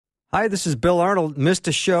Hi, this is Bill Arnold. Missed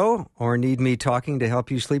a show or need me talking to help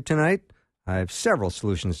you sleep tonight? I have several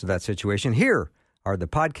solutions to that situation. Here are the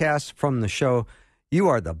podcasts from the show. You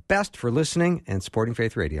are the best for listening and supporting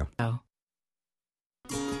Faith Radio. Oh.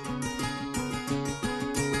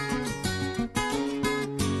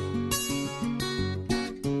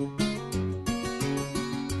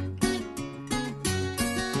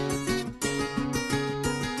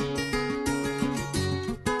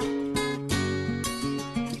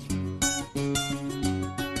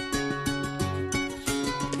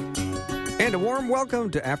 And a warm welcome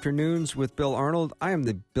to Afternoons with Bill Arnold. I am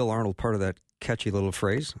the Bill Arnold part of that catchy little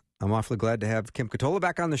phrase. I'm awfully glad to have Kim Ketola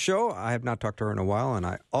back on the show. I have not talked to her in a while, and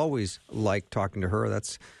I always like talking to her.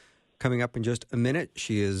 That's coming up in just a minute.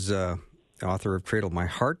 She is the author of Cradle My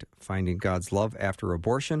Heart, Finding God's Love After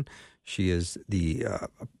Abortion. She is the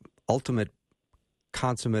ultimate,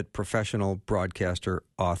 consummate, professional broadcaster,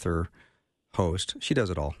 author, host. She does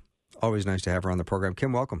it all. Always nice to have her on the program.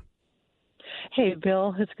 Kim, welcome. Hey,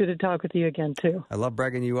 Bill. It's good to talk with you again, too. I love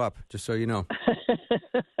bragging you up, just so you know.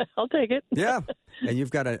 I'll take it. Yeah. And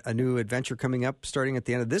you've got a new adventure coming up starting at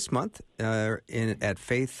the end of this month at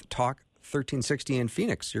Faith Talk 1360 in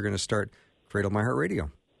Phoenix. You're going to start Cradle My Heart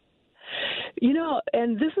Radio. You know,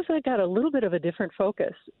 and this is got a little bit of a different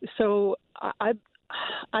focus. So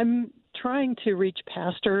I'm trying to reach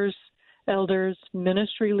pastors, elders,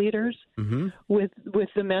 ministry leaders with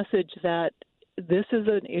the message that this is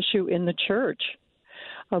an issue in the church.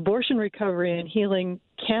 Abortion recovery and healing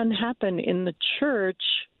can happen in the church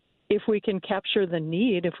if we can capture the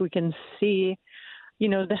need, if we can see,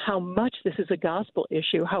 how much this is a gospel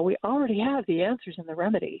issue, how we already have the answers and the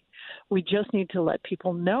remedy. We just need to let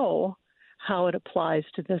people know how it applies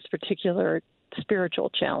to this particular spiritual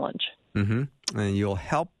challenge. Mm-hmm. And you'll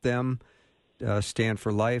help them stand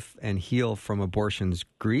for life and heal from abortion's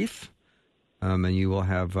grief. And you will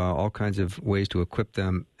have all kinds of ways to equip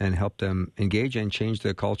them and help them engage and change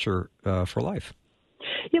the culture for life.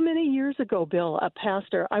 Yeah, many years ago, Bill, a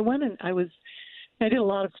pastor, I did a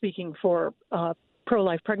lot of speaking for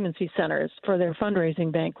pro-life pregnancy centers for their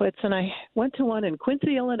fundraising banquets, and I went to one in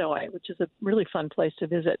Quincy, Illinois, which is a really fun place to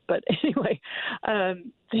visit. But anyway,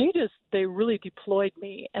 they really deployed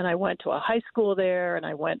me, and I went to a high school there, and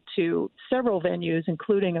I went to several venues,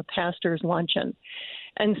 including a pastor's luncheon.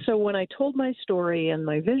 And so when I told my story and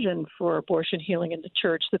my vision for abortion healing in the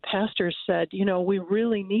church, the pastors said, we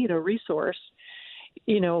really need a resource,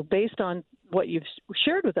 based on what you've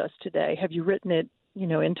shared with us today. Have you written it,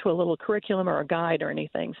 into a little curriculum or a guide or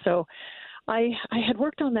anything? So I had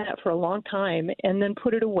worked on that for a long time and then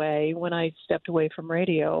put it away when I stepped away from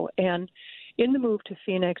radio. And in the move to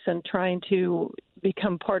Phoenix and trying to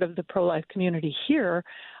become part of the pro-life community here,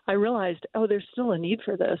 I realized, there's still a need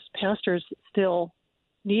for this. Pastors still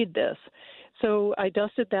need this. So I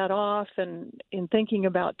dusted that off, and in thinking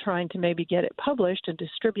about trying to maybe get it published and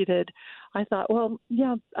distributed, I thought,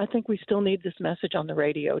 I think we still need this message on the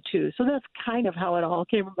radio too. So that's kind of how it all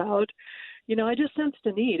came about. I just sensed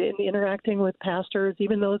a need in interacting with pastors,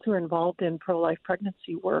 even those who are involved in pro-life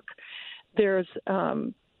pregnancy work. There's,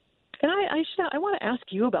 and I want to ask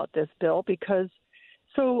you about this, Bill, because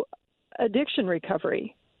addiction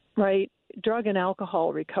recovery, right? Drug and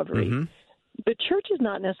alcohol recovery. Mm-hmm. The church is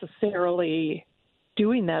not necessarily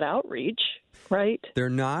doing that outreach, right? They're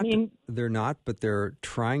not. They're not, but they're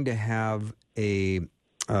trying to have a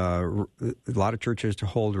lot of churches to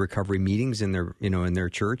hold recovery meetings in their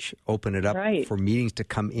church, open it up for meetings to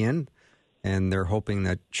come in, and they're hoping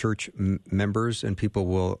that church members and people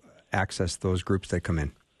will access those groups that come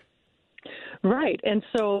in. Right, and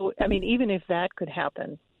so even if that could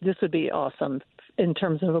happen, this would be awesome in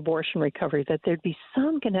terms of abortion recovery, that there'd be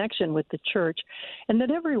some connection with the church, and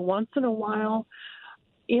that every once in a while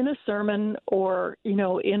in a sermon or,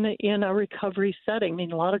 in a recovery setting,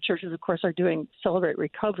 a lot of churches, of course, are doing Celebrate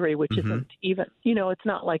Recovery, which isn't even, it's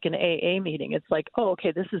not like an AA meeting. It's like,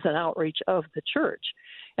 this is an outreach of the church.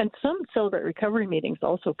 And some Celebrate Recovery meetings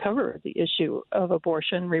also cover the issue of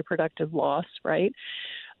abortion, reproductive loss, right?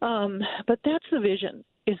 But that's the vision,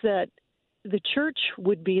 is that the church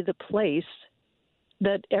would be the place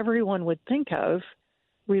that everyone would think of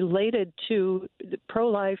related to the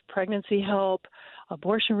pro-life, pregnancy help,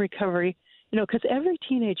 abortion recovery, because every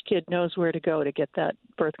teenage kid knows where to go to get that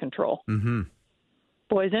birth control. Mm-hmm.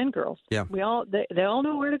 Boys and girls. Yeah. They all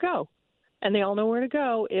know where to go. And they all know where to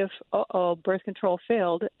go if birth control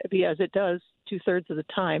failed, as it does 2/3 of the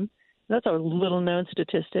time. That's a little-known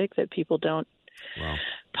statistic that people don't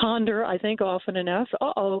ponder, I think, often enough.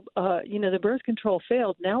 The birth control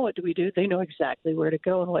failed. Now what do we do? They know exactly where to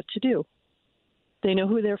go and what to do. They know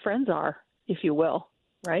who their friends are, if you will,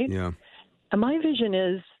 right? Yeah. And my vision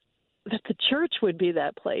is that the church would be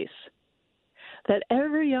that place, that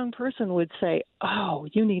every young person would say, oh,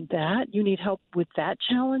 you need that? You need help with that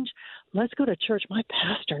challenge? Let's go to church. My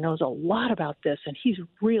pastor knows a lot about this, and he's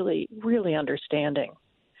really, really understanding.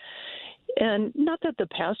 And not that the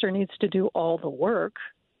pastor needs to do all the work,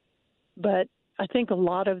 but I think a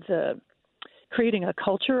lot of the creating a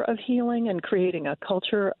culture of healing and creating a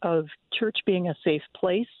culture of church being a safe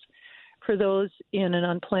place for those in an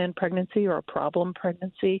unplanned pregnancy or a problem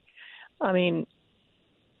pregnancy. I mean,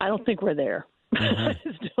 I don't think we're there. Mm-hmm. I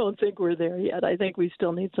just don't think we're there yet. I think we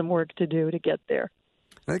still need some work to do to get there.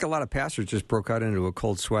 I think a lot of pastors just broke out into a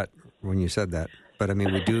cold sweat when you said that. But I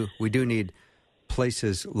mean, we do need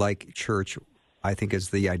places like church. I think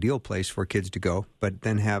is the ideal place for kids to go, but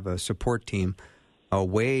then have a support team, a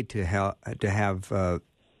way to have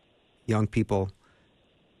young people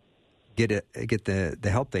get the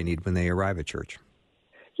help they need when they arrive at church.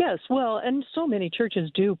 Yes, well, and so many churches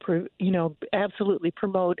do, absolutely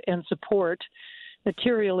promote and support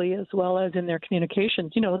materially as well as in their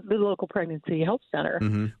communications. You know, the local pregnancy health center,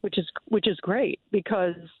 mm-hmm. which is great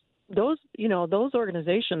because those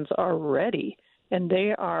organizations are ready, and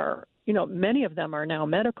they are, many of them are now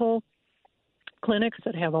medical clinics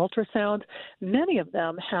that have ultrasound. Many of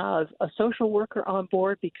them have a social worker on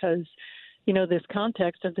board because this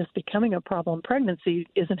context of this becoming a problem pregnancy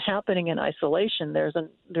isn't happening in isolation.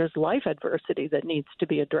 There's life adversity that needs to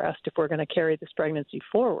be addressed if we're going to carry this pregnancy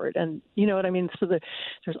forward. And you know what I mean? So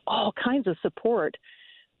there's all kinds of support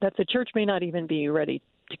that the church may not even be ready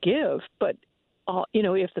to give. But,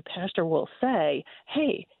 if the pastor will say,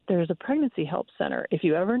 hey, there's a pregnancy help center. If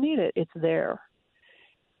you ever need it, it's there.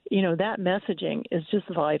 That messaging is just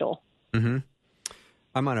vital. Mm-hmm.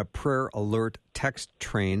 I'm on a prayer alert text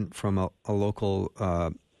train from a local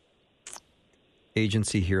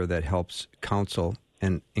agency here that helps counsel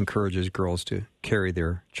and encourages girls to carry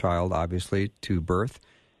their child, obviously, to birth.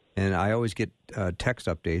 And I always get text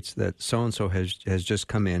updates that so-and-so has just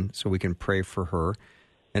come in so we can pray for her.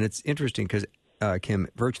 And it's interesting because, Kim,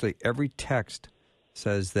 virtually every text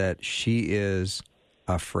says that she is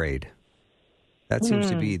afraid. That seems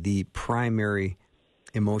to be the primary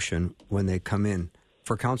emotion when they come in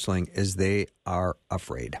for counseling is they are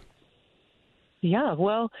afraid. Yeah,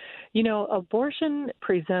 well, abortion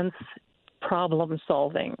presents problem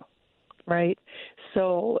solving, right?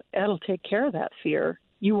 So it'll take care of that fear.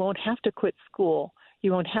 You won't have to quit school.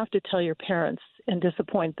 You won't have to tell your parents and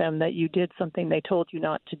disappoint them that you did something they told you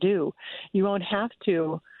not to do. You won't have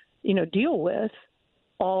to, deal with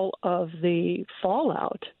all of the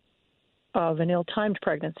fallout of an ill-timed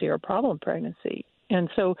pregnancy or problem pregnancy. And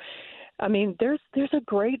so, I mean, there's a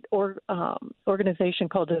great organization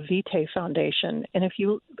called the Vitae Foundation, and if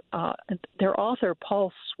you, their author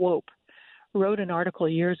Paul Swope wrote an article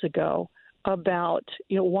years ago about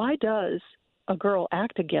why does a girl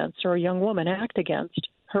act against or a young woman act against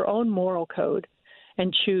her own moral code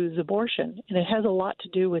and choose abortion, and it has a lot to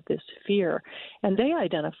do with this fear, and they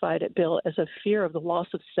identified it, Bill, as a fear of the loss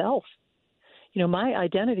of self. My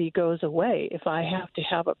identity goes away if I have to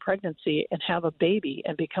have a pregnancy and have a baby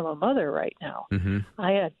and become a mother right now. Mm-hmm.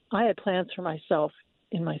 I had plans for myself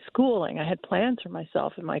in my schooling. I had plans for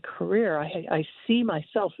myself in my career. I see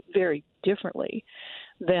myself very differently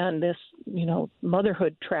than this,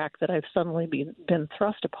 motherhood track that I've suddenly been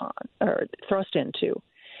thrust into.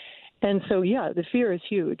 And so, yeah, the fear is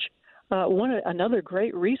huge. Another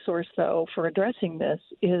great resource, though, for addressing this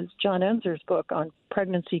is John Enzer's book on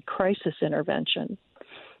pregnancy crisis intervention,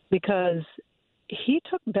 because he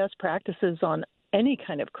took best practices on any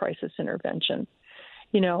kind of crisis intervention,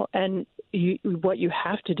 and what you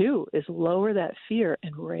have to do is lower that fear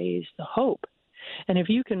and raise the hope. And if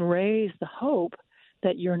you can raise the hope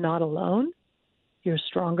that you're not alone, you're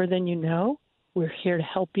stronger than you know, we're here to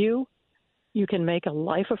help you, you can make a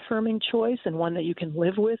life-affirming choice and one that you can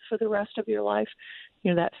live with for the rest of your life,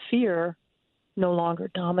 that fear no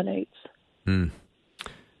longer dominates. Mm.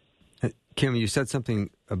 Kim, you said something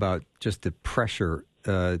about just the pressure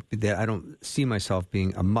that I don't see myself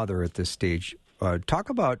being a mother at this stage. Talk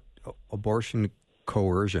about abortion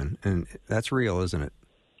coercion, and that's real, isn't it?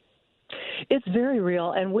 It's very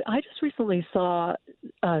real, and I just recently saw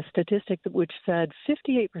a statistic which said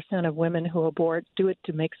 58% of women who abort do it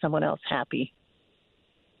to make someone else happy.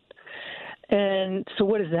 And so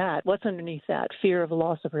what is that? What's underneath that? Fear of the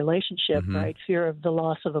loss of relationship, mm-hmm. right? Fear of the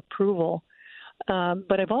loss of approval.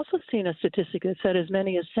 But I've also seen a statistic that said as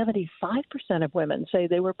many as 75% of women say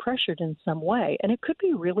they were pressured in some way. And it could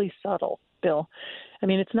be really subtle, Bill. I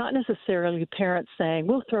mean, it's not necessarily parents saying,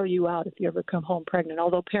 we'll throw you out if you ever come home pregnant,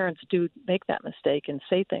 although parents do make that mistake and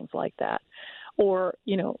say things like that. Or,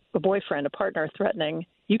 a boyfriend, a partner threatening,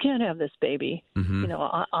 you can't have this baby. Mm-hmm. You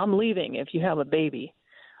know, I'm leaving if you have a baby.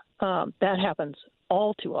 That happens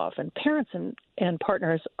all too often. Parents and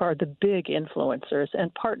partners are the big influencers,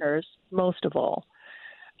 and partners most of all.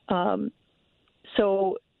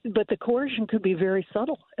 But the coercion could be very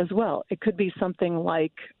subtle as well. It could be something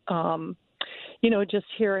like, just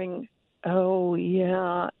hearing, "Oh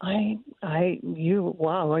yeah,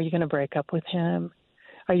 wow, are you going to break up with him?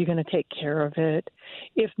 Are you going to take care of it?"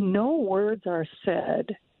 If no words are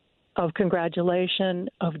said of congratulation,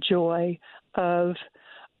 of joy, of,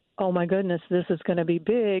 "Oh my goodness, this is going to be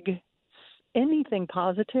big," anything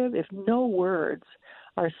positive, if no words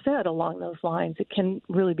are said along those lines, it can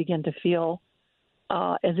really begin to feel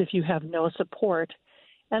as if you have no support.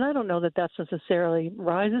 And I don't know that that necessarily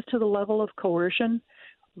rises to the level of coercion,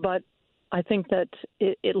 but I think that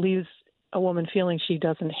it leaves a woman feeling she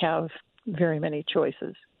doesn't have very many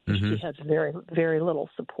choices. Mm-hmm. She has very, very little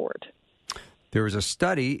support. There was a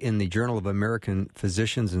study in the Journal of American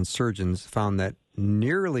Physicians and Surgeons found that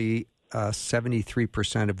nearly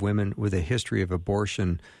 73% of women with a history of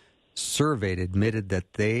abortion surveyed admitted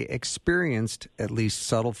that they experienced at least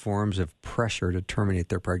subtle forms of pressure to terminate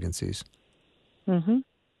their pregnancies. Mm-hmm.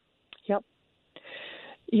 Yep.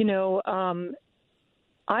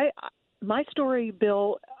 My story,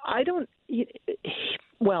 Bill, I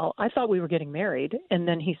thought we were getting married, and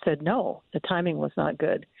then he said no, the timing was not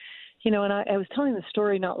good. And I was telling the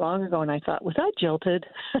story not long ago, and I thought, was I jilted?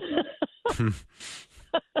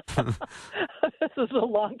 This was a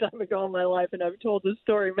long time ago in my life, and I've told this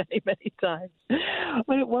story many, many times.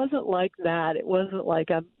 But it wasn't like that. It wasn't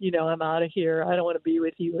like I'm out of here. I don't want to be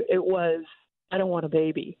with you. It was, I don't want a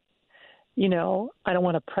baby. I don't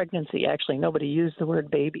want a pregnancy. Actually, nobody used the word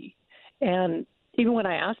baby. And even when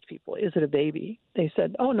I asked people, is it a baby? They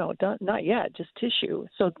said, oh, no, not yet, just tissue.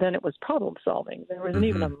 So then it was problem solving. There wasn't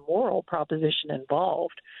even a moral proposition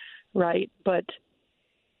involved, right? But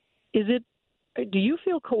do you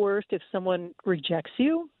feel coerced if someone rejects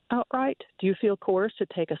you outright? Do you feel coerced to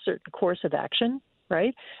take a certain course of action,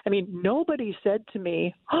 right? I mean, nobody said to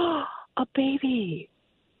me, oh, a baby.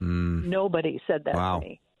 Nobody said that to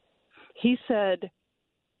me. He said,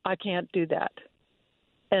 I can't do that.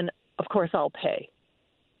 And, of course, I'll pay.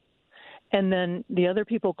 And then the other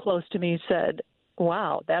people close to me said,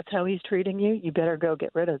 wow, that's how he's treating you? You better go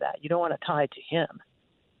get rid of that. You don't want to tie to him.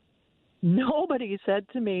 Nobody said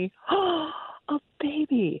to me, oh, a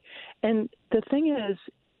baby. And the thing is,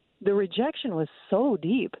 the rejection was so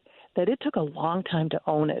deep that it took a long time to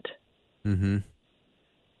own it. Mm-hmm.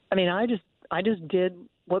 I mean, I just did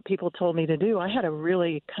what people told me to do. I had a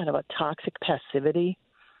really kind of a toxic passivity,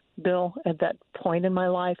 Bill, at that point in my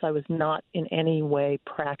life. I was not in any way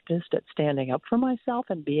practiced at standing up for myself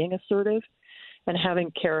and being assertive and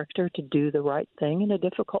having character to do the right thing in a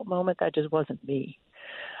difficult moment. That just wasn't me.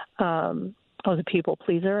 I was a people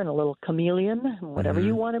pleaser and a little chameleon. Whatever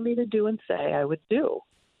you wanted me to do and say, I would do.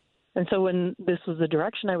 And so when this was the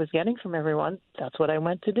direction I was getting from everyone, that's what I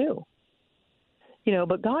went to do.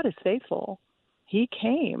 But God is faithful. He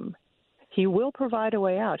came. He will provide a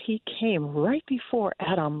way out. He came right before,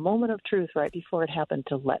 at a moment of truth, right before it happened,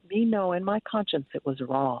 to let me know in my conscience it was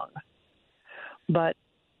wrong. But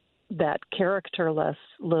that characterless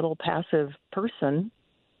little passive person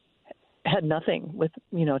had nothing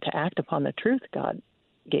to act upon the truth God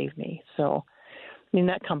gave me. So,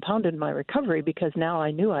 that compounded my recovery, because now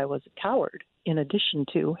I knew I was a coward, in addition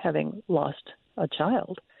to having lost a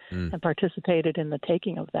child and participated in the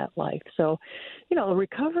taking of that life. So,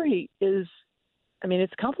 recovery is,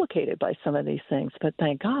 it's complicated by some of these things, but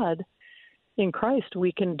thank God in Christ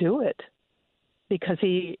we can do it, because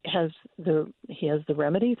he has the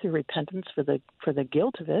remedy through repentance for the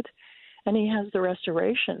guilt of it. And he has the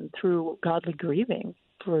restoration through godly grieving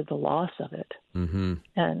for the loss of it. Mm-hmm.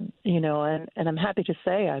 And, and I'm happy to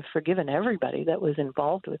say I've forgiven everybody that was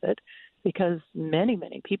involved with it, because many,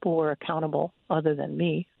 many people were accountable other than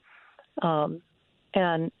me. And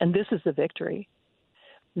this is the victory,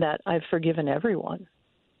 that I've forgiven everyone,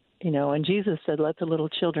 and Jesus said, let the little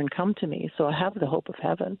children come to me. So I have the hope of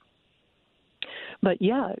heaven. But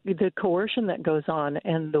yeah, the coercion that goes on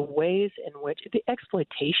and the ways in which the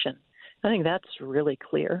exploitation, I think that's really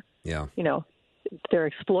clear. Yeah. They're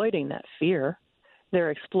exploiting that fear.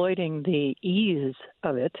 They're exploiting the ease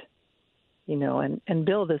of it, and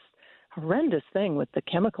Bill, this horrendous thing with the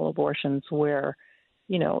chemical abortions where,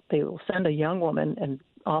 they will send a young woman, and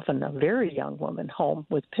often a very young woman, home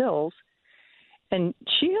with pills, and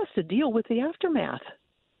she has to deal with the aftermath.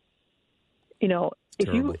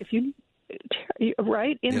 If you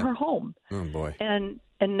right in her home. Oh boy. And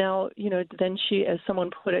now, then she, as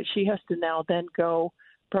someone put it, she has to now then go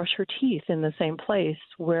brush her teeth in the same place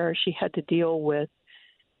where she had to deal with,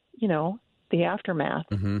 the aftermath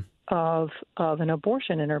of an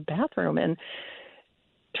abortion in her bathroom, and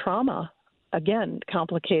trauma, again,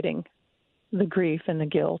 complicating the grief and the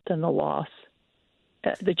guilt and the loss.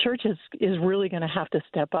 The church is really going to have to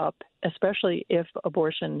step up, especially if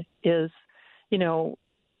abortion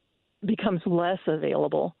becomes less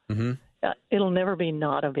available. It'll never be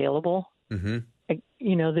not available. The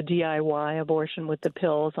DIY abortion with the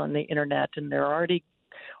pills on the internet, and there are already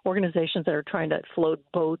organizations that are trying to float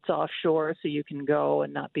boats offshore so you can go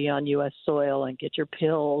and not be on U.S. soil and get your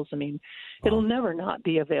pills. I mean, it'll never not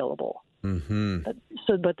be available. But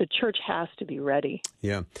the church has to be ready.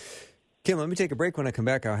 Yeah. Kim, let me take a break. When I come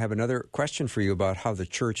back, I'll have another question for you about how the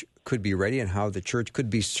church could be ready and how the church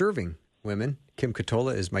could be serving women. Kim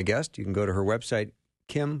Ketola is my guest. You can go to her website,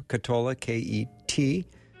 Kim Ketola,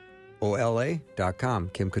 KETOLA.com,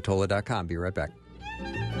 KimKetola.com. Be right back.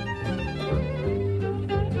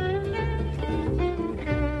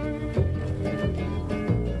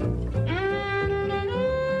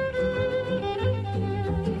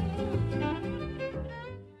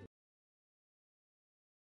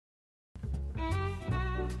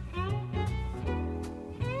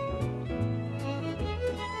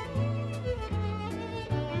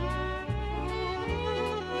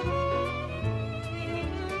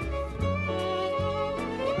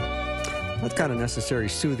 That's kind of necessary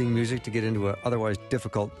soothing music to get into an otherwise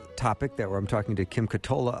difficult topic that I'm talking to Kim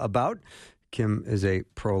Ketola about. Kim is a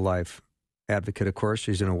pro-life advocate, of course.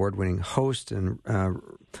 She's an award-winning host and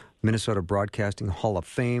Minnesota Broadcasting Hall of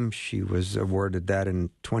Fame. She was awarded that in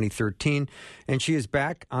 2013. And she is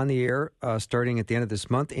back on the air starting at the end of this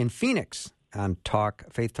month in Phoenix on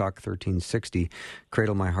Faith Talk 1360,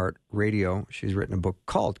 Cradle My Heart Radio. She's written a book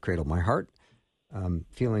called Cradle My Heart,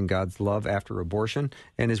 Feeling God's Love After Abortion.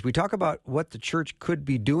 And as we talk about what the church could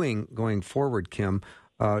be doing going forward, Kim,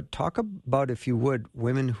 talk about, if you would,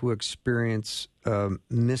 women who experience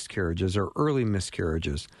miscarriages or early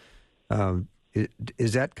miscarriages.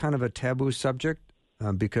 Is that kind of a taboo subject?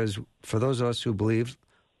 Because for those of us who believe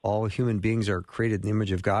all human beings are created in the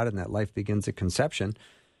image of God and that life begins at conception,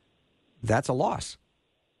 that's a loss.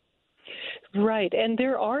 Right. And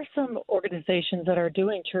there are some organizations that are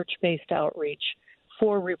doing church-based outreach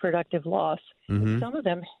for reproductive loss. Some of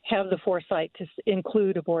them have the foresight to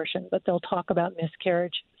include abortion, but they'll talk about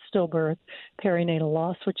miscarriage, stillbirth, perinatal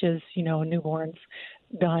loss, which is, newborns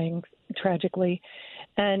dying tragically.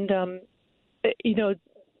 And,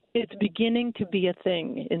 it's beginning to be a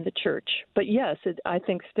thing in the church. But yes, it, I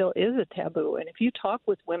think still is a taboo. And if you talk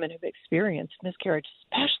with women who've experienced miscarriage,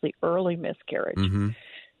 especially early miscarriage,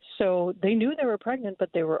 so they knew they were pregnant, but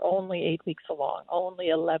they were only 8 weeks along, only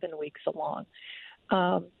 11 weeks along.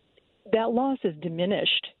 That loss is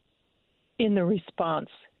diminished in the response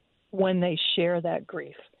when they share that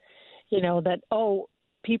grief.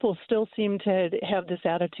 People still seem to have this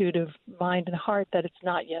attitude of mind and heart that it's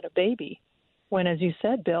not yet a baby. When, as you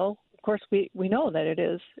said, Bill, of course, we know that it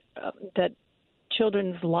is, that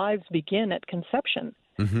children's lives begin at conception.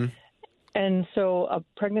 And so a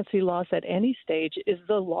pregnancy loss at any stage is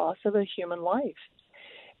the loss of a human life.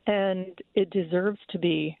 And it deserves to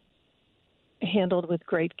be handled with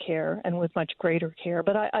great care and with much greater care.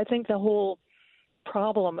 But I think the whole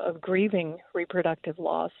problem of grieving reproductive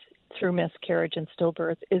loss through miscarriage and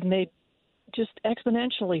stillbirth is made just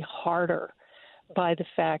exponentially harder by the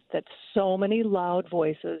fact that so many loud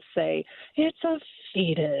voices say, it's a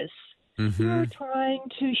fetus. You're trying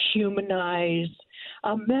to humanize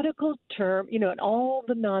a medical term, and all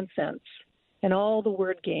the nonsense and all the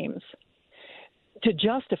word games to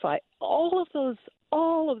justify all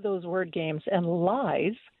of those word games and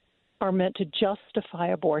lies are meant to justify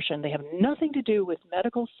abortion. They have nothing to do with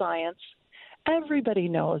medical science. Everybody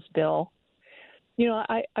knows, Bill.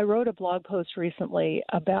 I wrote a blog post recently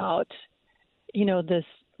about, the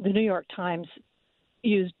New York Times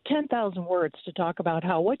used 10,000 words to talk about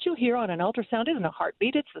how what you hear on an ultrasound isn't a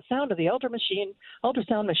heartbeat, it's the sound of the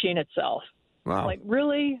ultrasound machine itself. Wow. Like,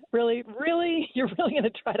 really? You're really going to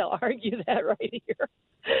try to argue that right here?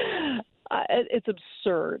 It's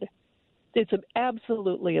absurd. It's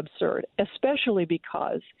absolutely absurd, especially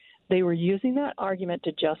because they were using that argument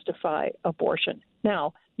to justify abortion.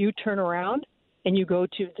 Now, you turn around and you go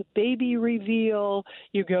to the baby reveal,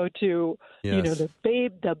 you go to, the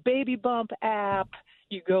baby bump app,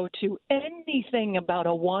 you go to anything about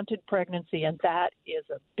a wanted pregnancy, and that is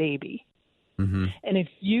a baby. And if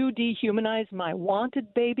you dehumanize my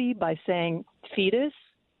wanted baby by saying fetus,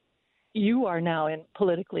 you are now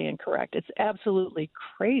politically incorrect. It's absolutely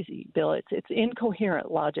crazy, Bill. It's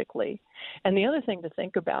incoherent logically. And the other thing to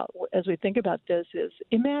think about as we think about this is,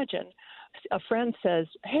 imagine a friend says,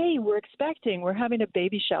 "Hey, we're having a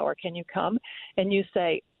baby shower. Can you come?" And you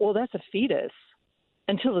say, "Well, that's a fetus.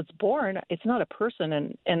 Until it's born, it's not a person,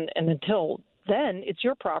 and until then, it's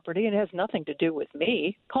your property and it has nothing to do with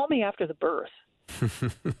me. Call me after the birth."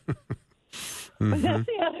 But that's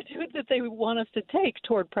the attitude that they want us to take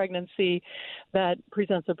toward pregnancy that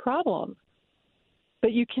presents a problem.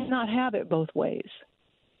 But you cannot have it both ways.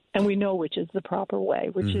 And we know which is the proper way,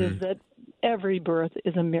 which is that every birth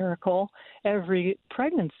is a miracle. Every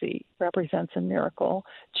pregnancy represents a miracle.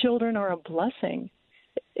 Children are a blessing.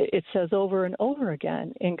 It says over and over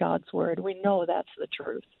again in God's word. We know that's the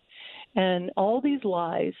truth. And all these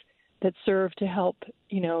lies that serve to help,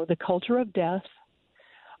 the culture of death,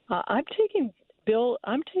 I'm taking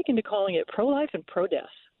to calling it pro-life and pro-death.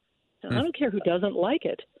 And I don't care who doesn't like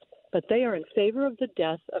it, but they are in favor of the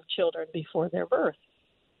death of children before their birth.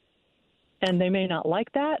 And they may not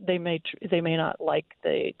like that. They may not like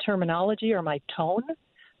the terminology or my tone,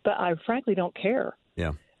 but I frankly don't care.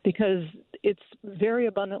 Yeah. Because it's very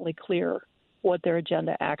abundantly clear what their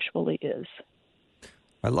agenda actually is.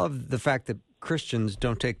 I love the fact that Christians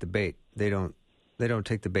don't take the bait. They don't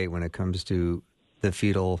take the bait when it comes to the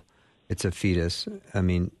fetal. It's a fetus. I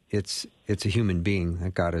mean, it's a human being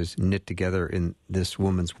that God has knit together in this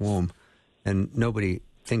woman's womb, and nobody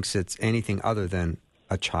thinks it's anything other than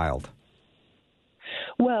a child.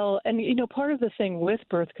 Well, and part of the thing with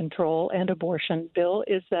birth control and abortion, Bill,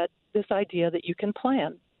 is that this idea that you can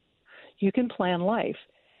plan. You can plan life.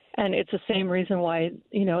 And it's the same reason why,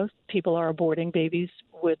 people are aborting babies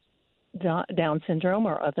with Down syndrome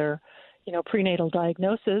or other, prenatal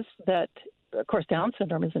diagnosis that, of course, Down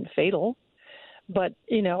syndrome isn't fatal. But,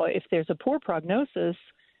 if there's a poor prognosis,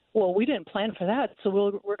 well, we didn't plan for that, so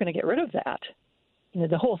we're going to get rid of that.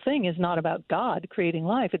 The whole thing is not about God creating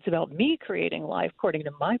life. It's about me creating life according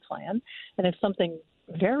to my plan. And if something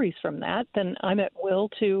varies from that, then I'm at will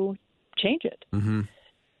to change it. Mm-hmm.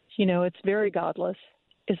 It's very godless,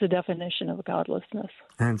 is the definition of godlessness.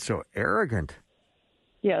 And so arrogant.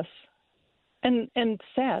 Yes. And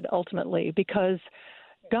sad, ultimately, because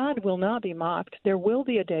God will not be mocked. There will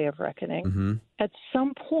be a day of reckoning. Mm-hmm. At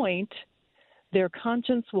some point, their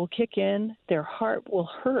conscience will kick in, their heart will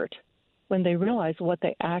hurt when they realize what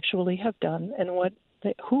they actually have done and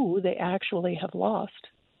who they actually have lost.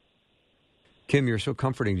 Kim, you're so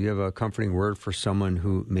comforting. Do you have a comforting word for someone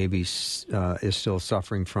who maybe is still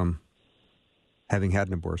suffering from having had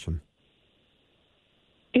an abortion?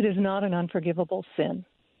 It is not an unforgivable sin.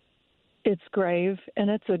 It's grave and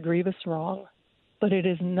it's a grievous wrong, but it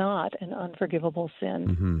is not an unforgivable sin.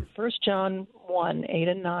 Mm-hmm. 1 John 1, 8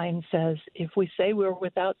 and 9 says, if we say we're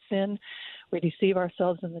without sin, we deceive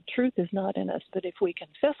ourselves and the truth is not in us. But if we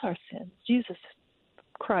confess our sins, Jesus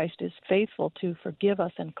Christ is faithful to forgive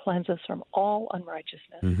us and cleanse us from all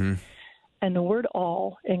unrighteousness. Mm-hmm. And the word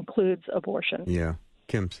all includes abortion. Yeah.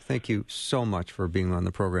 Kim, thank you so much for being on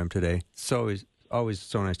the program today. It's always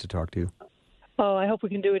so nice to talk to you. Oh, I hope we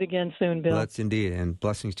can do it again soon, Bill. Let's indeed. And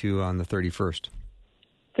blessings to you on the 31st.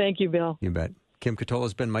 Thank you, Bill. You bet. Kim Ketola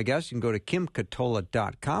has been my guest. You can go to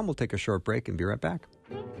kimketola.com. We'll take a short break and be right back.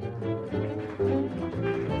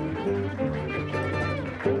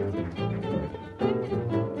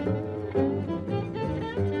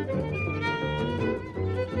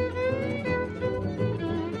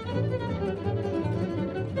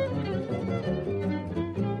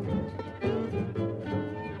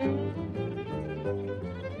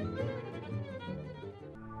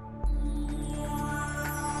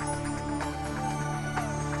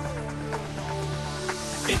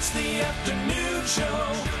 It's the afternoon show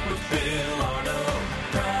with Bill Arnold.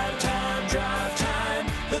 Prime time, drive time.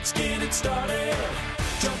 Let's get it started.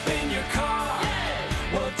 Jump in your car.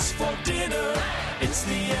 Yeah. What's for dinner? It's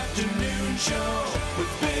the afternoon show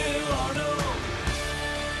with Bill Arnold.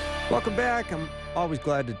 Welcome back. I'm always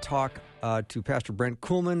glad to talk to Pastor Brent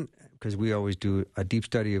Kuhlman because we always do a deep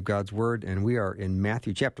study of God's Word, and we are in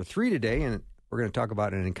Matthew chapter 3 today, and we're going to talk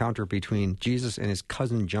about an encounter between Jesus and his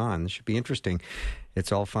cousin John. This should be interesting.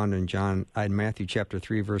 It's all found in Matthew chapter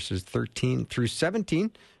 3, verses 13 through 17.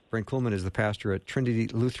 Brent Kuhlman is the pastor at Trinity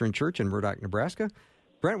Lutheran Church in Murdoch, Nebraska.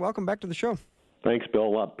 Brent, welcome back to the show. Thanks,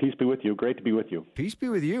 Bill. Peace be with you. Great to be with you. Peace be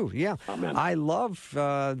with you, yeah. Amen. I love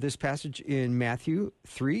this passage in Matthew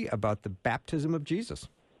 3 about the baptism of Jesus.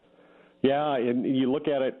 Yeah, and you look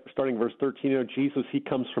at it, starting verse 13, Jesus, he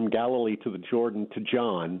comes from Galilee to the Jordan to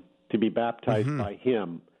John to be baptized by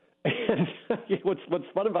him. And what's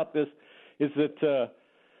fun about this is that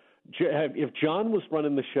if John was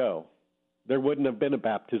running the show, there wouldn't have been a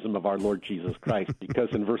baptism of our Lord Jesus Christ, because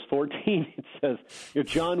in verse 14 it says,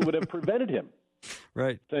 John would have prevented him.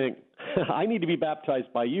 Right. Saying, I need to be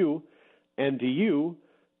baptized by you, and do you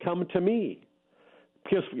come to me?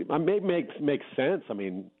 Because it makes sense. I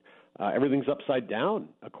mean, everything's upside down,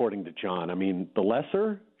 according to John. I mean, the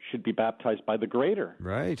lesser should be baptized by the greater.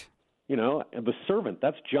 Right. You know, and the servant,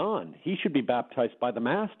 that's John. He should be baptized by the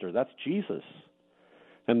master. That's Jesus.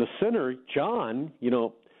 And the sinner, John, you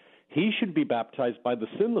know, he should be baptized by the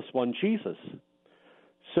sinless one, Jesus.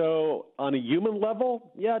 So on a human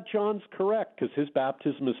level, yeah, John's correct, because his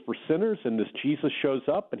baptism is for sinners, and this Jesus shows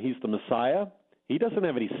up, and he's the Messiah. He doesn't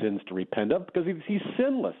have any sins to repent of because he's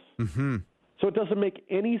sinless. Mm-hmm. So it doesn't make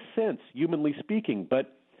any sense, humanly speaking.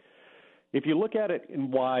 But if you look at it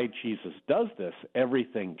and why Jesus does this,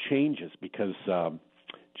 everything changes, because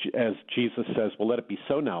as Jesus says, well, let it be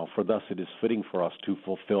so now, for thus it is fitting for us to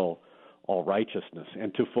fulfill all righteousness.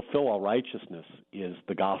 And to fulfill all righteousness is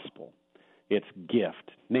the gospel. It's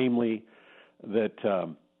gift, namely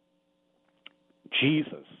that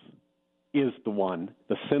Jesus is the one,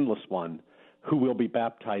 the sinless one, who will be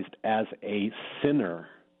baptized as a sinner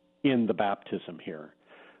in the baptism here.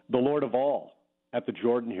 The Lord of all at the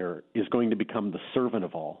Jordan here is going to become the servant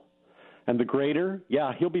of all. And the greater,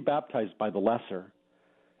 yeah, he'll be baptized by the lesser.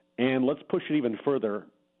 And let's push it even further.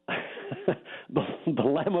 The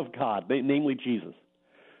Lamb of God, namely Jesus,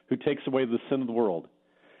 who takes away the sin of the world,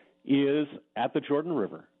 is at the Jordan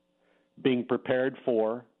River being prepared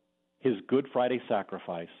for his Good Friday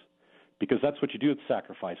sacrifice, because that's what you do with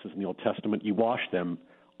sacrifices in the Old Testament. You wash them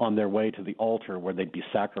on their way to the altar where they'd be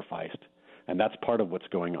sacrificed, and that's part of what's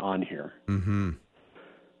going on here. Mm-hmm.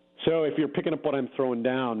 So if you're picking up what I'm throwing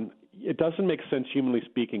down, it doesn't make sense, humanly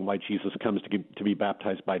speaking, why Jesus comes to be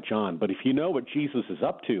baptized by John. But if you know what Jesus is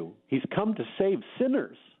up to, he's come to save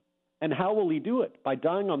sinners. And how will he do it? By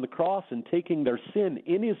dying on the cross and taking their sin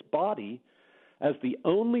in his body as the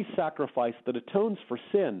only sacrifice that atones for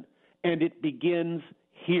sin. And it begins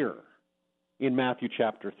here in Matthew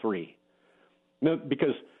chapter 3. Now,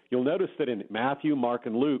 because you'll notice that in Matthew, Mark,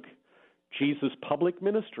 and Luke, Jesus' public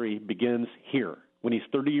ministry begins here. When he's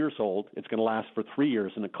 30 years old, it's going to last for 3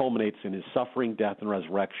 years, and it culminates in his suffering, death, and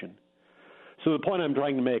resurrection. So the point I'm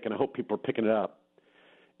trying to make, and I hope people are picking it up,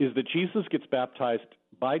 is that Jesus gets baptized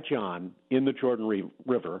by John in the Jordan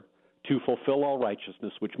River to fulfill all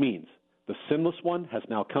righteousness, which means the sinless one has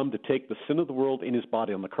now come to take the sin of the world in his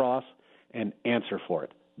body on the cross and answer for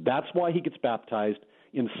it. That's why he gets baptized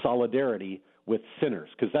in solidarity with sinners,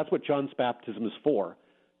 because that's what John's baptism is for,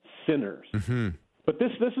 sinners. Mm-hmm. But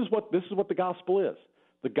this is what the gospel is.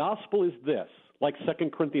 The gospel is this, like 2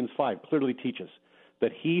 Corinthians 5 clearly teaches,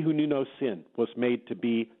 that he who knew no sin was made to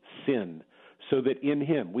be sin, so that in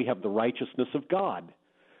him we have the righteousness of God.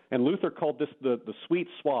 And Luther called this the sweet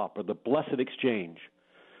swap, or the blessed exchange,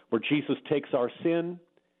 where Jesus takes our sin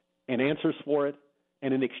and answers for it,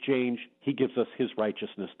 and in exchange he gives us his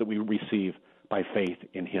righteousness that we receive by faith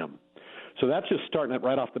in him. So that's just starting it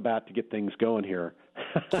right off the bat to get things going here.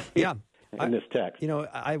 Yeah. In this text. You know,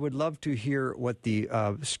 I would love to hear what the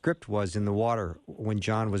script was in the water when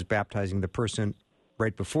John was baptizing the person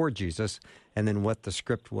right before Jesus, and then what the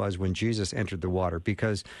script was when Jesus entered the water,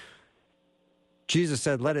 because Jesus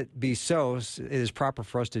said, let it be so. It is proper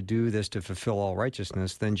for us to do this to fulfill all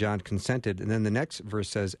righteousness. Then John consented. And then the next verse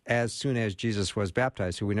says, as soon as Jesus was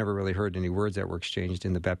baptized, so we never really heard any words that were exchanged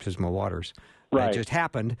in the baptismal waters. Right. It just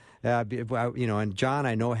happened. And John,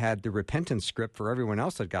 I know, had the repentance script for everyone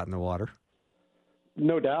else that got in the water.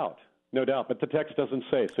 No doubt. But the text doesn't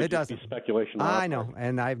say. So it doesn't. Be speculation. I know,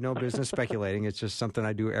 and I have no business speculating. It's just something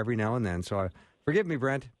I do every now and then. So forgive me,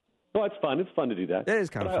 Brent. Well, it's fun. It's fun to do that. It is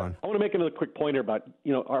kind of fun. I want to make another quick pointer about,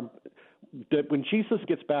 that when Jesus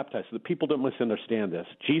gets baptized, so that people don't misunderstand this,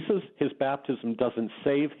 his baptism doesn't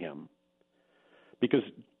save him, because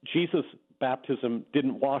Jesus' baptism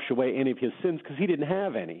didn't wash away any of his sins because he didn't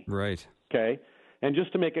have any. Right. Okay? And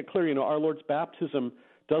just to make it clear, our Lord's baptism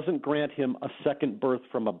doesn't grant him a second birth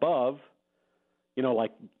from above,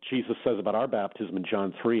 like Jesus says about our baptism in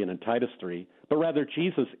John 3 and in Titus 3, but rather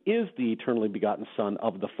Jesus is the eternally begotten Son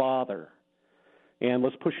of the Father. And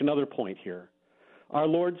let's push another point here. Our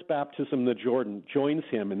Lord's baptism in the Jordan joins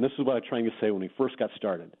him, and this is what I was trying to say when we first got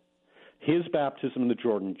started. His baptism in the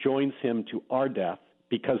Jordan joins him to our death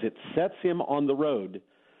because it sets him on the road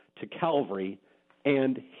to Calvary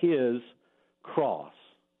and his cross.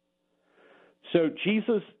 So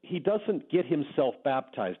Jesus, he doesn't get himself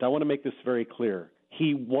baptized. I want to make this very clear.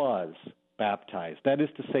 He was baptized. That is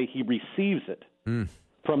to say, he receives it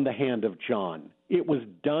from the hand of John. It was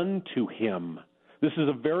done to him. This is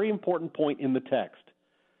a very important point in the text.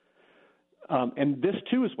 And this,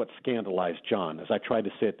 too, is what scandalized John, as I tried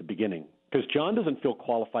to say at the beginning. Because John doesn't feel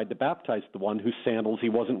qualified to baptize the one whose sandals he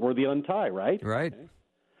wasn't worthy to untie, right? Right. Okay.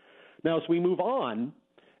 Now, as we move on,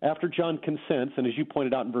 after John consents, and as you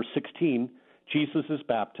pointed out in verse 16, Jesus is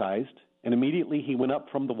baptized, and immediately he went up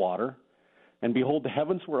from the water, and behold, the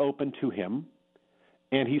heavens were opened to him,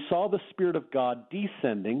 and he saw the Spirit of God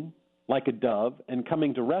descending like a dove and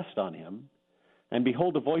coming to rest on him. And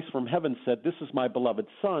behold, a voice from heaven said, "This is my beloved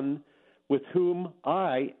Son, with whom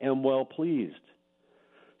I am well pleased."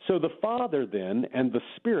 So the Father then and the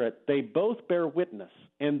Spirit, they both bear witness,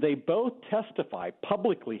 and they both testify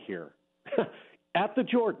publicly here at the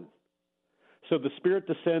Jordan. So the Spirit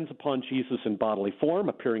descends upon Jesus in bodily form,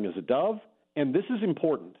 appearing as a dove, and this is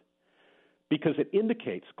important because it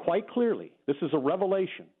indicates quite clearly, this is a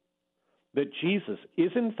revelation, that Jesus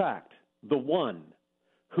is in fact the one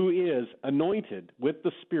who is anointed with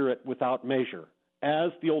the Spirit without measure,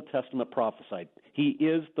 as the Old Testament prophesied. He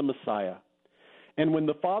is the Messiah. And when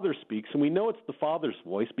the Father speaks, and we know it's the Father's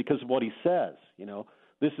voice because of what he says,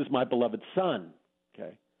 this is my beloved Son,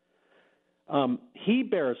 okay? He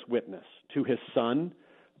bears witness to his Son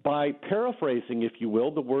by paraphrasing, if you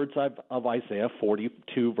will, the words of Isaiah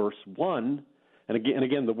 42, verse 1. And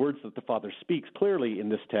again, the words that the Father speaks clearly in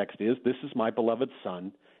this text is, "This is my beloved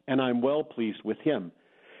Son, and I'm well pleased with him."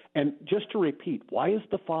 And just to repeat, why is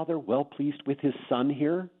the Father well pleased with his Son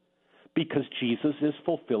here? Because Jesus is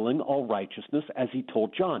fulfilling all righteousness as he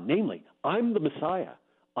told John. Namely, I'm the Messiah.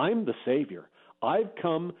 I'm the Savior. I've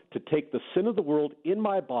come to take the sin of the world in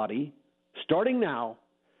my body, starting now,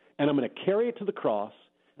 and I'm going to carry it to the cross.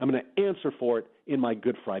 I'm going to answer for it in my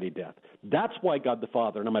Good Friday death. That's why God the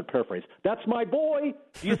Father, and I'm going to paraphrase, "That's my boy.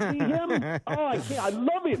 Do you see him? Oh, I can't. I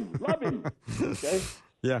love him. Love him." Okay?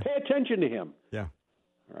 Yeah. Pay attention to him. Yeah.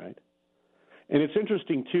 All right. And it's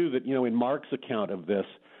interesting, too, that, in Mark's account of this,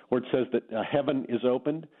 where it says that heaven is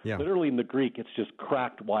opened, literally in the Greek, it's just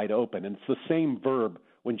cracked wide open. And it's the same verb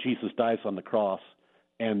when Jesus dies on the cross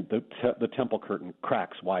and the temple curtain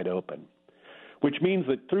cracks wide open, which means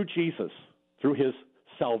that through Jesus, through his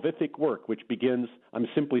salvific work, which begins, I'm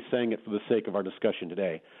simply saying it for the sake of our discussion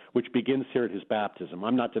today, which begins here at his baptism.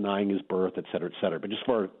 I'm not denying his birth, et cetera, but just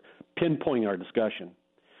for pinpointing our discussion,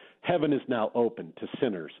 heaven is now open to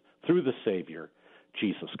sinners through the Savior,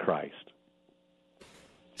 Jesus Christ.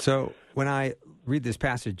 So when I read this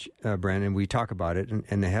passage, Brandon, we talk about it,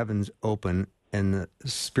 and the heavens open, and the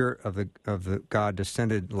Spirit of the God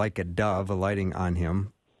descended like a dove, alighting on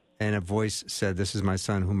him, and a voice said, "This is my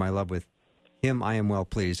Son, whom I love. With him I am well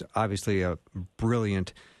pleased." Obviously, a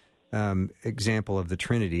brilliant example of the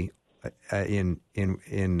Trinity in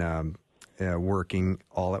working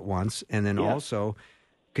all at once, and then also,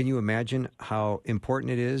 can you imagine how important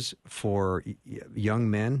it is for young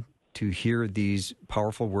men to hear these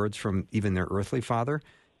powerful words from even their earthly father?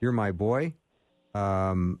 "You're my boy.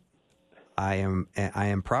 I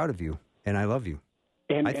am proud of you, and I love you."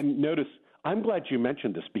 And notice, I'm glad you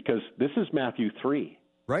mentioned this because this is Matthew 3.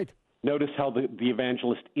 Right. Notice how the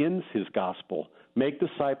evangelist ends his gospel. "Make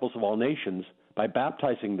disciples of all nations by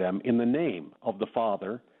baptizing them in the name of the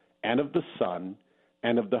Father and of the Son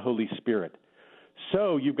and of the Holy Spirit."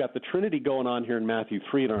 So you've got the Trinity going on here in Matthew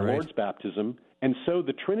 3 in our Lord's baptism, and so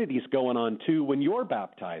the Trinity is going on too when you're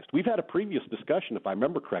baptized. We've had a previous discussion, if I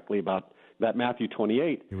remember correctly, about that Matthew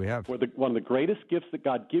 28, we have. where one of the greatest gifts that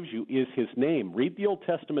God gives you is his name. Read the Old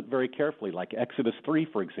Testament very carefully, like Exodus 3,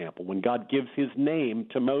 for example, when God gives his name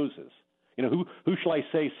to Moses. Who shall I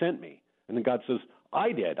say sent me? And then God says,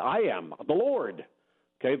 "I did. I am the Lord."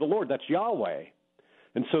 Okay, the Lord, that's Yahweh.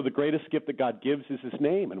 And so the greatest gift that God gives is his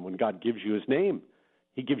name. And when God gives you his name,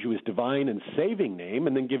 he gives you his divine and saving name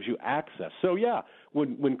and then gives you access. So,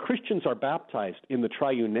 when Christians are baptized in the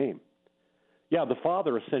triune name, the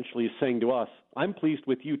Father essentially is saying to us, "I'm pleased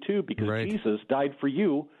with you too because Jesus died for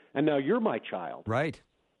you, and now you're my child." Right.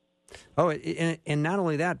 Oh, and not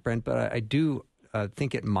only that, Brent, but I do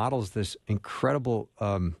think it models this incredible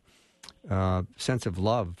sense of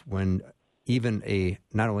love when even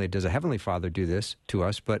not only does a heavenly Father do this to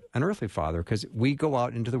us, but an earthly Father, because we go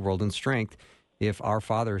out into the world in strength if our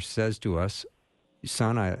Father says to us,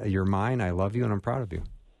 "Son, you're mine, I love you, and I'm proud of you."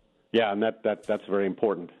 Yeah, and that's very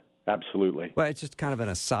important. Absolutely. Well, it's just kind of an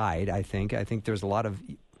aside, I think. I think there's a lot of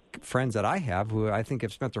friends that I have who I think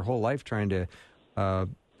have spent their whole life trying to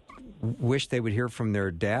wish they would hear from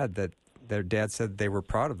their dad that their dad said they were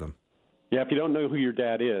proud of them. Yeah, if you don't know who your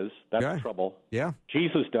dad is, that's trouble. Yeah.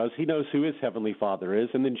 Jesus does. He knows who his heavenly Father is,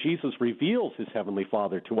 and then Jesus reveals his heavenly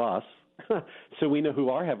Father to us, so we know who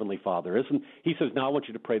our heavenly Father is. And he says, "Now I want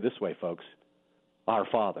you to pray this way, folks. Our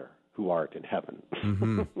Father." who art in heaven.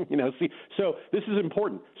 Mm-hmm. See, so this is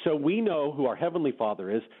important. So we know who our Heavenly Father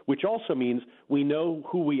is, which also means we know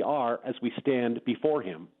who we are as we stand before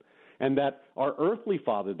him, and that our earthly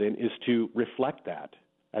Father then is to reflect that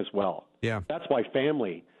as well. Yeah. That's why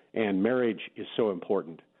family and marriage is so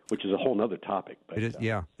important, which is a whole other topic. But, It is,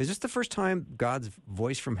 yeah. Is this the first time God's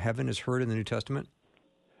voice from heaven is heard in the New Testament?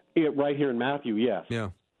 Right here in Matthew, yes. Yeah.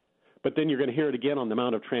 But then you're going to hear it again on the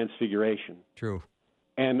Mount of Transfiguration. True.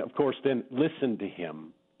 And, of course, then listen to him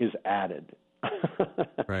is added.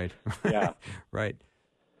 Right. Yeah. Right.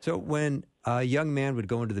 So when a young man would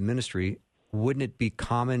go into the ministry, wouldn't it be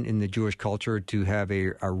common in the Jewish culture to have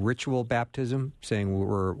a ritual baptism, saying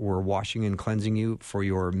we're washing and cleansing you for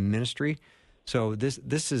your ministry? So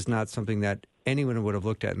this is not something that anyone would have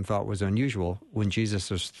looked at and thought was unusual when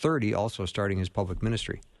Jesus was 30, also starting his public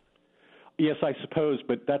ministry. Yes, I suppose,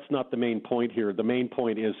 but that's not the main point here. The main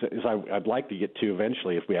point is I'd like to get to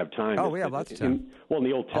eventually if we have time. Oh, we have lots of time. In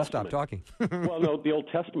the Old Testament. I'll stop talking. Well, no, the Old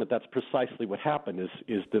Testament, that's precisely what happened,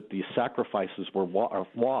 is that the sacrifices were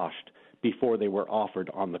washed before they were offered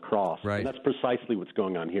on the cross. Right. And that's precisely what's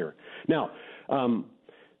going on here. Now,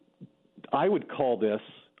 I would call this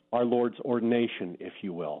our Lord's ordination, if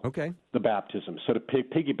you will. Okay. The baptism. So to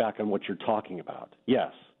piggyback on what you're talking about,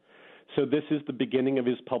 yes. So this is the beginning of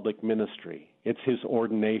his public ministry. It's his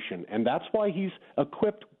ordination. And that's why he's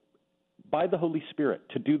equipped by the Holy Spirit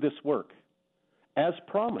to do this work, as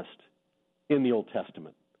promised in the Old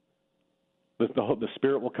Testament. The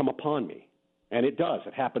Spirit will come upon me. And it does.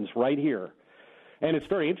 It happens right here. And it's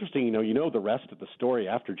very interesting, you know the rest of the story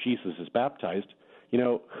after Jesus is baptized.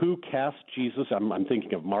 Who cast Jesus? I'm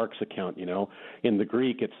thinking of Mark's account, In the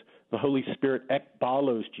Greek, it's the Holy Spirit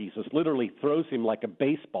ekbalos Jesus, literally throws him like a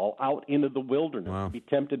baseball out into the wilderness to be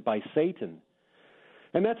tempted by Satan.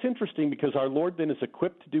 And that's interesting because our Lord then is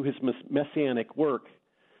equipped to do his messianic work,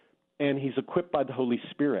 and he's equipped by the Holy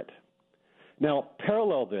Spirit. Now,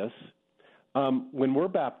 parallel this, when we're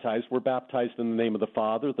baptized in the name of the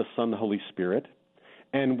Father, the Son, the Holy Spirit,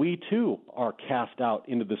 and we too are cast out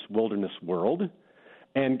into this wilderness world.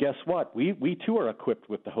 And guess what? We too are equipped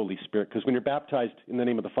with the Holy Spirit, because when you're baptized in the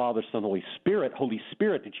name of the Father, Son, Holy Spirit, did you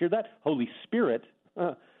hear that? Holy Spirit,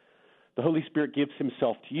 the Holy Spirit gives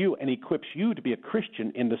himself to you and equips you to be a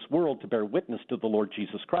Christian in this world to bear witness to the Lord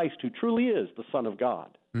Jesus Christ, who truly is the Son of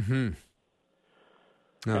God. Mm-hmm.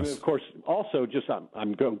 Yes. And, of course, also,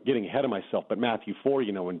 I'm getting ahead of myself, but Matthew 4,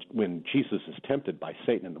 when Jesus is tempted by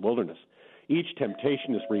Satan in the wilderness, each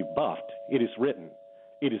temptation is rebuffed. It is written.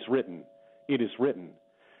 It is written. It is written.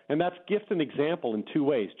 And that's gift and example in two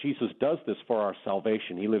ways. Jesus does this for our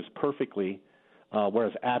salvation. He lives perfectly,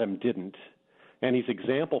 whereas Adam didn't. And he's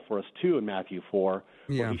example for us, too, in Matthew 4,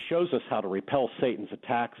 where he shows us how to repel Satan's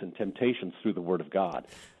attacks and temptations through the Word of God.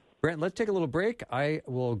 Brent, let's take a little break. I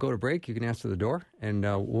will go to break. You can answer the door, and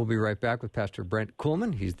we'll be right back with Pastor Brent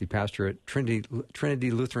Kuhlman. He's the pastor at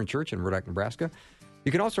Trinity Lutheran Church in Murdoch, Nebraska.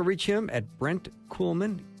 You can also reach him at Brent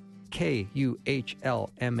Kuhlman,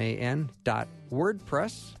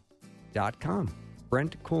 KUHLMAN.wordpress.com.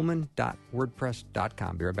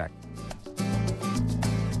 BrentKuhlman.wordpress.com. Be right back.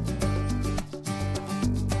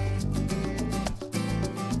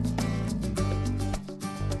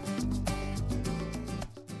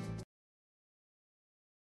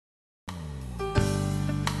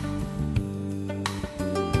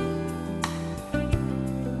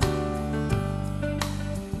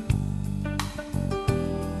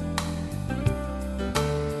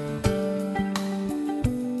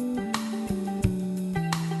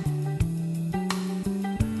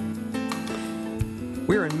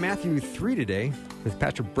 We're in Matthew 3 today with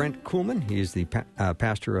Pastor Brent Kuhlman. He is the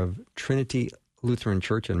pastor of Trinity Lutheran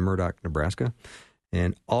Church in Murdoch, Nebraska.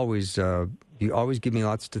 And you always give me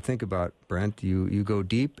lots to think about, Brent. You go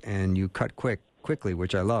deep and you cut quickly,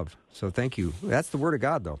 which I love. So thank you. That's the Word of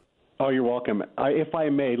God, though. Oh, you're welcome. If I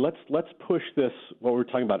may, let's push this, what we were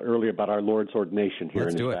talking about earlier about our Lord's ordination here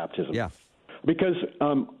in his baptism. Yeah. Because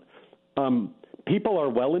people are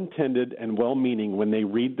well-intended and well-meaning when they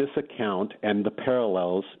read this account and the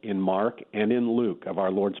parallels in Mark and in Luke of our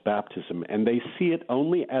Lord's baptism, and they see it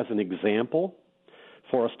only as an example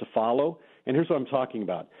for us to follow. And here's what I'm talking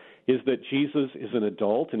about, is that Jesus is an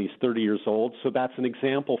adult and he's 30 years old, so that's an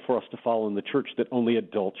example for us to follow in the church that only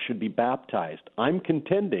adults should be baptized. I'm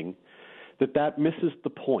contending that misses the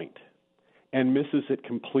point and misses it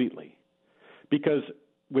completely. Because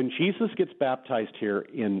when Jesus gets baptized here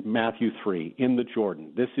in Matthew 3 in the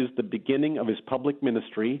Jordan, this is the beginning of his public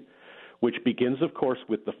ministry, which begins, of course,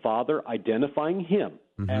 with the Father identifying him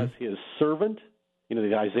as his servant,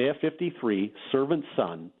 the Isaiah 53, servant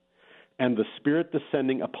son, and the Spirit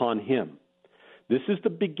descending upon him. This is the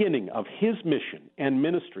beginning of his mission and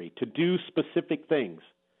ministry to do specific things,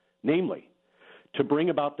 namely, to bring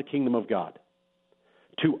about the kingdom of God,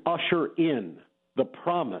 to usher in the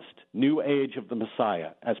promised new age of the Messiah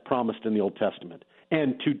as promised in the Old Testament,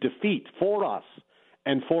 and to defeat for us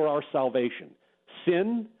and for our salvation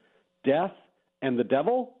sin, death, and the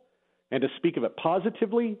devil, and to speak of it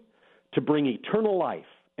positively, to bring eternal life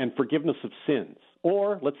and forgiveness of sins.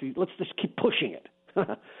 Or, let's just keep pushing it,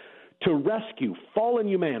 to rescue fallen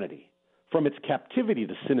humanity from its captivity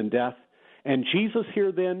to sin and death. And Jesus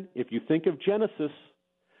here then, if you think of Genesis,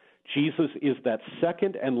 Jesus is that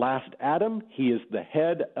second and last Adam. He is the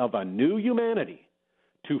head of a new humanity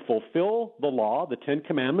to fulfill the law, the Ten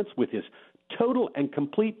Commandments, with his total and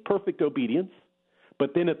complete perfect obedience,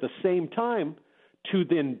 but then at the same time to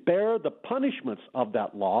then bear the punishments of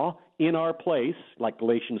that law in our place, like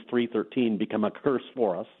Galatians 3:13, become a curse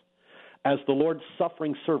for us, as the Lord's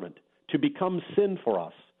suffering servant, to become sin for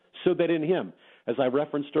us, so that in him, as I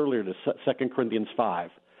referenced earlier to 2 Corinthians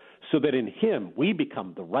 5, so that in him we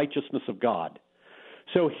become the righteousness of God.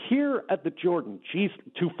 So here at the Jordan,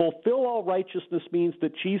 to fulfill all righteousness means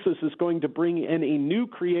that Jesus is going to bring in a new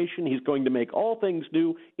creation. He's going to make all things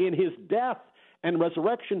new in his death and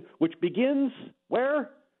resurrection, which begins where?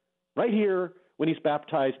 Right here when he's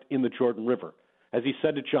baptized in the Jordan River. As he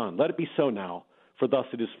said to John, let it be so now, for thus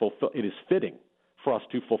it is fitting for us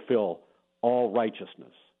to fulfill all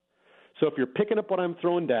righteousness. So if you're picking up what I'm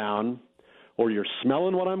throwing down, or you're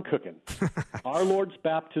smelling what I'm cooking, our Lord's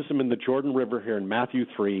baptism in the Jordan River here in Matthew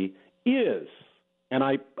 3 is, and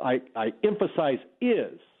I emphasize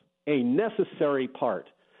is, a necessary part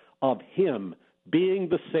of him being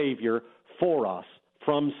the Savior for us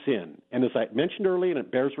from sin. And as I mentioned earlier, and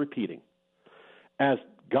it bears repeating, as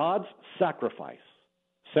God's sacrifice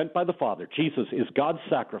sent by the Father, Jesus is God's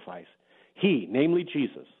sacrifice. He, namely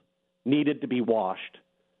Jesus, needed to be washed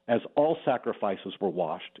as all sacrifices were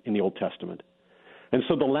washed in the Old Testament. And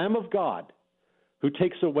so the Lamb of God, who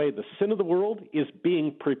takes away the sin of the world, is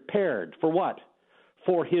being prepared for what?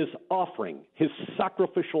 For his offering, his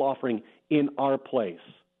sacrificial offering in our place.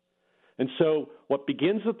 And so what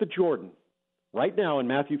begins at the Jordan right now in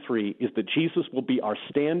Matthew 3 is that Jesus will be our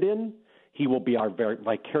stand-in. He will be our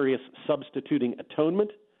vicarious substituting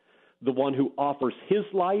atonement, the one who offers his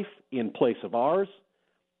life in place of ours,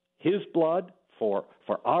 his blood for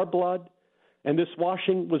our blood. And this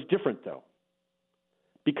washing was different, though,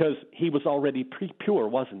 because he was already pure,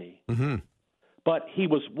 wasn't he? Mm-hmm. But he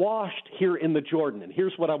was washed here in the Jordan. And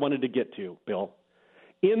here's what I wanted to get to, Bill.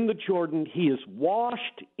 In the Jordan, he is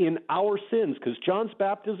washed in our sins, because John's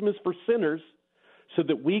baptism is for sinners, so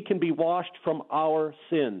that we can be washed from our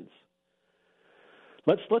sins.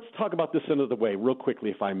 Let's talk about this another way real quickly,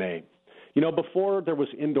 if I may. You know, before there was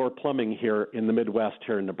indoor plumbing here in the Midwest,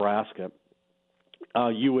 here in Nebraska,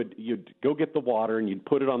 you'd go get the water and you'd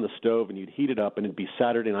put it on the stove and you'd heat it up, and it'd be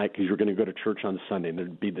Saturday night because you were going to go to church on Sunday, and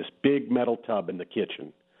there'd be this big metal tub in the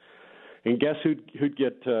kitchen. And guess who'd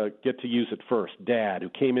get to use it first? Dad, who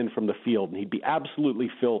came in from the field, and he'd be absolutely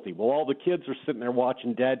filthy. Well, all the kids are sitting there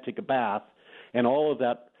watching Dad take a bath, and all of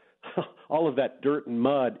that dirt and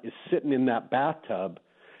mud is sitting in that bathtub.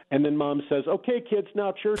 And then Mom says, "Okay, kids, now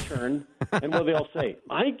it's your turn." And what do they all say?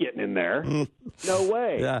 "I ain't getting in there. No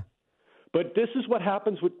way." Yeah. But this is what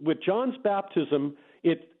happens with John's baptism.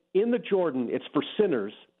 In the Jordan, it's for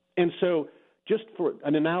sinners. And so just for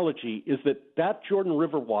an analogy is that Jordan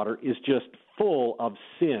River water is just full of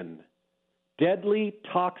sin, deadly,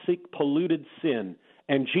 toxic, polluted sin.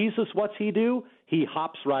 And Jesus, what's he do? He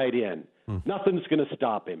hops right in. Nothing's going to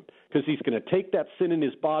stop him, because he's going to take that sin in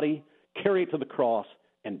his body, carry it to the cross,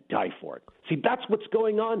 and die for it. See, that's what's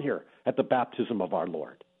going on here at the baptism of our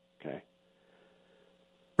Lord. Okay.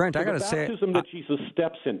 Brent, so I got to say, the baptism that Jesus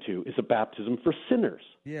steps into is a baptism for sinners.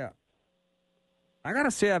 Yeah. I got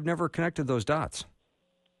to say, I've never connected those dots.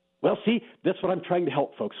 Well, see, that's what I'm trying to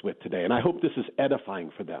help folks with today, and I hope this is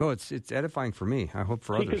edifying for them. Oh, it's edifying for me. I hope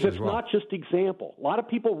for others because as well. Because it's not just example. A lot of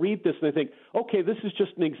people read this and they think, okay, this is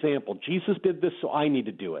just an example. Jesus did this, so I need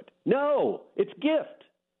to do it. No, it's gift.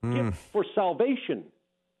 Gift for salvation.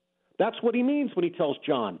 That's what he means when he tells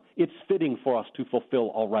John, it's fitting for us to fulfill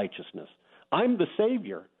all righteousness. I'm the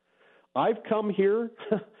Savior. I've come here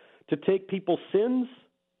to take people's sins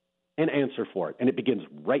and answer for it, and it begins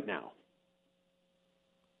right now.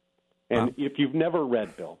 And if you've never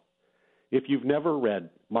read, Bill, if you've never read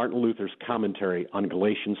Martin Luther's commentary on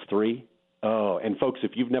Galatians 3, and folks,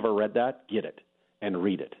 if you've never read that, get it and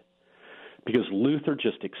read it. Because Luther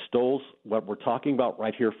just extols what we're talking about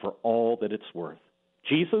right here for all that it's worth.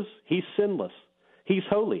 Jesus, he's sinless. He's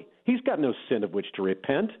holy. He's got no sin of which to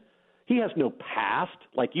repent. He has no past,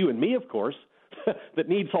 like you and me, of course, that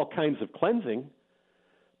needs all kinds of cleansing.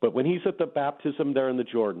 But when he's at the baptism there in the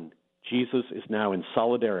Jordan, Jesus is now in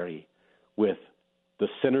solidarity with the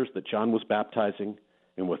sinners that John was baptizing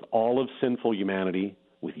and with all of sinful humanity,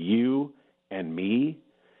 with you and me.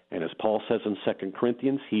 And as Paul says in 2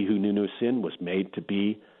 Corinthians, he who knew no sin was made to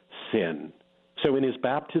be sin. So in his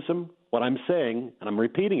baptism, what I'm saying, and I'm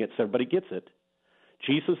repeating it so everybody gets it,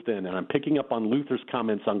 Jesus then, and I'm picking up on Luther's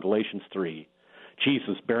comments on Galatians 3,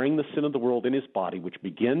 Jesus bearing the sin of the world in his body, which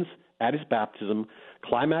begins at his baptism,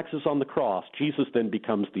 climaxes on the cross. Jesus then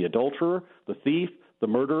becomes the adulterer, the thief, the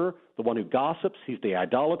murderer, the one who gossips. He's the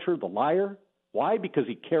idolater, the liar. Why? Because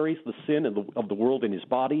he carries the sin of the world in his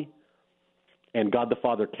body, and God the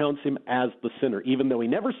Father counts him as the sinner, even though he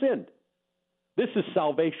never sinned. This is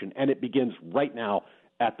salvation, and it begins right now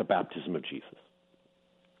at the baptism of Jesus.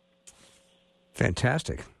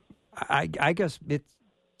 Fantastic. I guess it's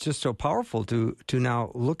just so powerful to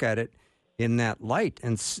now look at it in that light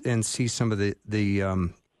and see some of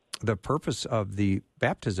the purpose of the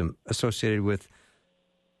baptism associated with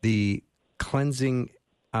the cleansing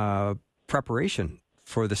preparation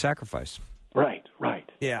for the sacrifice. Right.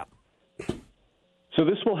 Yeah. So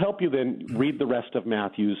this will help you then read the rest of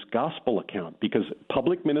Matthew's gospel account, because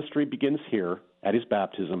public ministry begins here at his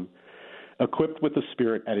baptism, equipped with the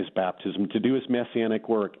Spirit at his baptism to do his messianic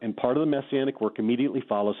work. And part of the messianic work immediately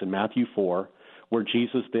follows in Matthew 4, where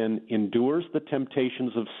Jesus then endures the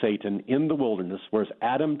temptations of Satan in the wilderness, whereas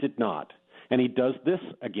Adam did not. And he does this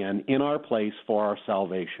again in our place for our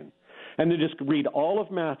salvation. And to just read all of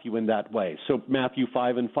Matthew in that way. So Matthew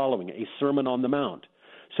 5 and following, a Sermon on the Mount.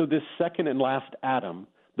 So this second and last Adam,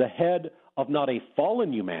 the head of not a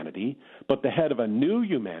fallen humanity, but the head of a new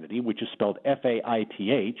humanity, which is spelled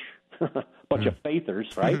F-A-I-T-H, bunch of faithers,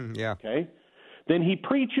 right? Yeah. Okay. Then he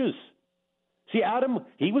preaches. See, Adam,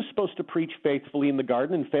 he was supposed to preach faithfully in the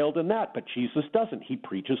garden and failed in that, but Jesus doesn't. He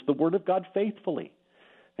preaches the word of God faithfully.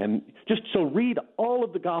 And just so read all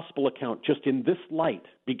of the gospel account just in this light,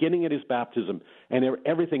 beginning at his baptism, and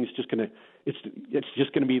everything's just going to, it's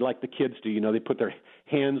just going to be like the kids do. You know, they put their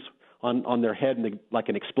hands on their head and like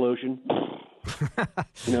an explosion.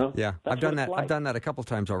 You know? Yeah, I've done that. Like. I've done that a couple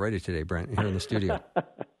times already today, Brent, here in the studio.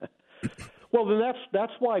 Well, then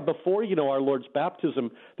that's why before, you know, our Lord's baptism,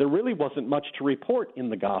 there really wasn't much to report in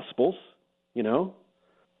the Gospels, you know.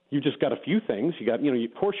 You just got a few things. You got, you know,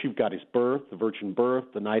 of course you've got his birth, the virgin birth,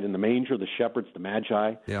 the night in the manger, the shepherds, the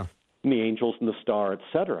magi, yeah, and the angels and the star,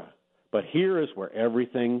 etc. But here is where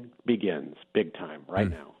everything begins, big time, right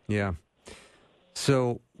now. Yeah.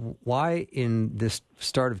 So why in this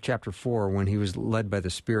start of chapter 4, when he was led by the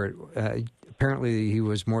Spirit, apparently he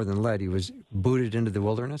was more than led, he was booted into the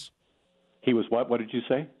wilderness? He was what? What did you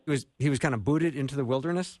say? He was kind of booted into the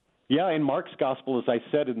wilderness? Yeah, in Mark's gospel, as I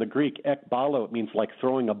said, in the Greek, ekbalo, it means like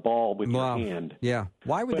throwing a ball with your hand. Yeah.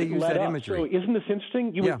 Why would they use that imagery? So isn't this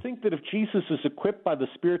interesting? You would think that if Jesus is equipped by the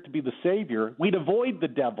Spirit to be the Savior, we'd avoid the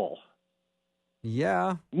devil.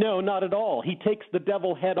 Yeah. No, not at all. He takes the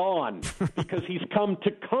devil head on because he's come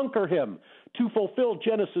to conquer him, to fulfill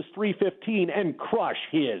Genesis 3:15 and crush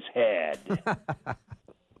his head.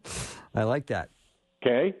 I like that.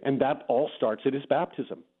 Okay, and that all starts at his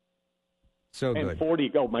baptism. So and good.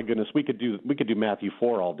 40. Oh my goodness, we could do Matthew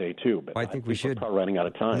 4 all day too. But I think we should. We're probably running out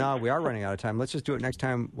of time. No, we are running out of time. Let's just do it next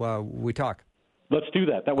time we talk. Let's do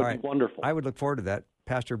that. That would be wonderful. I would look forward to that.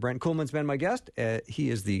 Pastor Brent Kuhlman's been my guest. He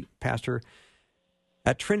is the pastor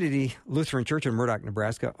at Trinity Lutheran Church in Murdoch,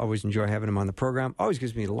 Nebraska. Always enjoy having him on the program. Always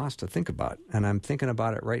gives me lots to think about, and I'm thinking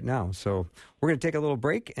about it right now. So we're going to take a little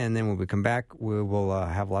break, and then when we come back, we will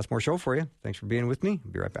have lots more show for you. Thanks for being with me.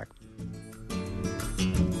 I'll be right back.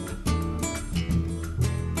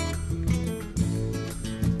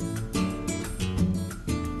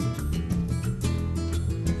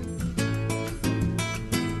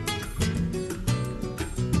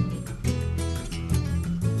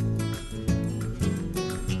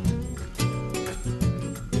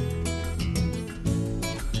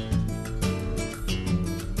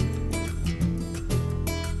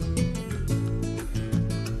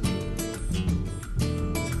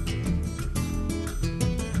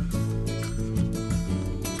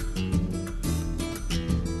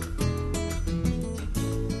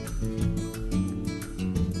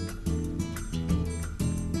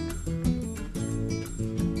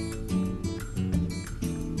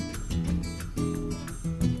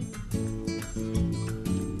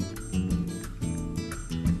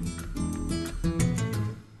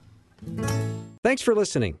 Thanks for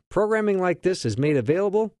listening. Programming like this is made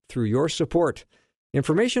available through your support.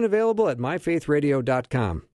 Information available at myfaithradio.com.